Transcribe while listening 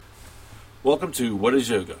Welcome to What is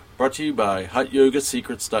Yoga, brought to you by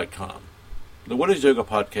HotYogaSecrets.com. The What is Yoga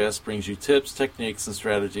podcast brings you tips, techniques, and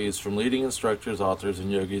strategies from leading instructors, authors,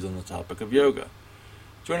 and yogis on the topic of yoga.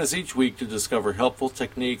 Join us each week to discover helpful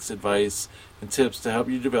techniques, advice, and tips to help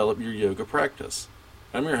you develop your yoga practice.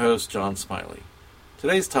 I'm your host, John Smiley.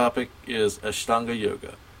 Today's topic is Ashtanga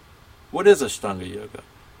Yoga. What is Ashtanga Yoga?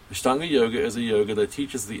 Ashtanga Yoga is a yoga that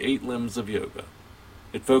teaches the 8 limbs of yoga.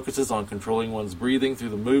 It focuses on controlling one's breathing through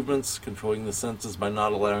the movements, controlling the senses by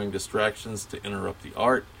not allowing distractions to interrupt the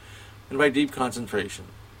art, and by deep concentration.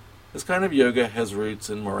 This kind of yoga has roots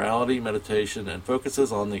in morality, meditation, and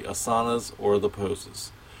focuses on the asanas or the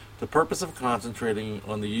poses. The purpose of concentrating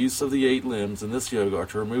on the use of the 8 limbs in this yoga are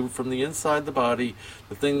to remove from the inside the body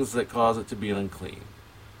the things that cause it to be unclean.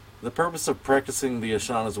 The purpose of practicing the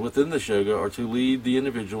asanas within this yoga are to lead the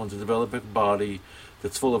individual into developing a body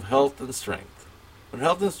that's full of health and strength. When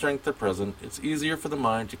health and strength are present, it's easier for the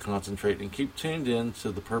mind to concentrate and keep tuned in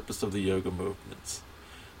to the purpose of the yoga movements.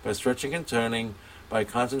 By stretching and toning, by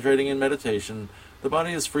concentrating in meditation, the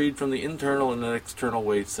body is freed from the internal and external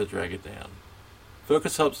weights that drag it down.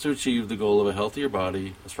 Focus helps to achieve the goal of a healthier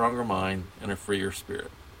body, a stronger mind, and a freer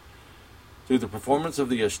spirit. Through the performance of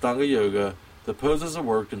the Ashtanga Yoga, the poses are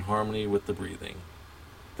worked in harmony with the breathing.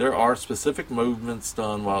 There are specific movements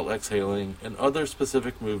done while exhaling and other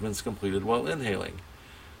specific movements completed while inhaling.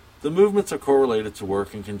 The movements are correlated to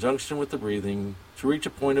work in conjunction with the breathing to reach a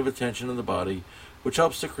point of attention in the body, which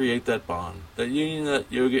helps to create that bond, that union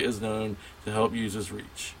that yoga is known to help users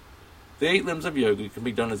reach. The 8 limbs of yoga can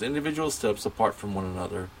be done as individual steps apart from one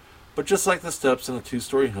another, but just like the steps in a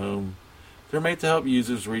 2-story home, they're made to help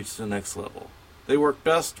users reach the next level. They work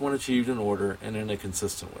best when achieved in order and in a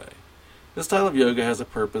consistent way. This style of yoga has a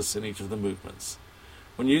purpose in each of the movements.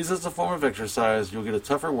 When used as a form of exercise, you'll get a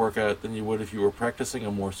tougher workout than you would if you were practicing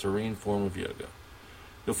a more serene form of yoga.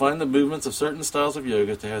 You'll find the movements of certain styles of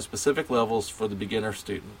yoga to have specific levels for the beginner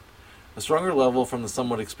student, a stronger level from the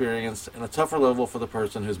somewhat experienced, and a tougher level for the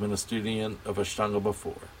person who's been a student of Ashtanga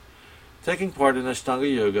before. Taking part in Ashtanga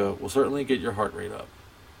Yoga will certainly get your heart rate up.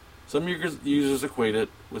 Some users equate it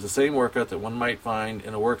with the same workout that one might find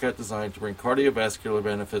in a workout designed to bring cardiovascular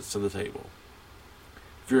benefits to the table.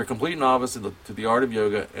 If you're a complete novice to the art of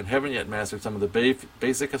yoga and haven't yet mastered some of the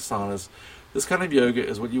basic asanas, this kind of yoga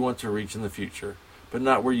is what you want to reach in the future, but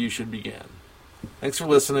not where you should begin. Thanks for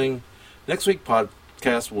listening. Next week's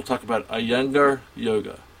podcast, we'll talk about Iyengar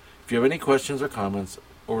Yoga. If you have any questions or comments,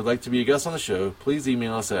 or would like to be a guest on the show, please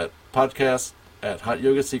email us at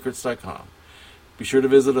podcast@hotyogasecrets.com. Be sure to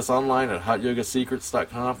visit us online at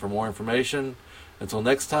hotyogasecrets.com for more information. Until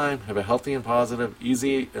next time, have a healthy and positive,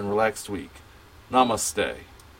 easy and relaxed week. Namaste.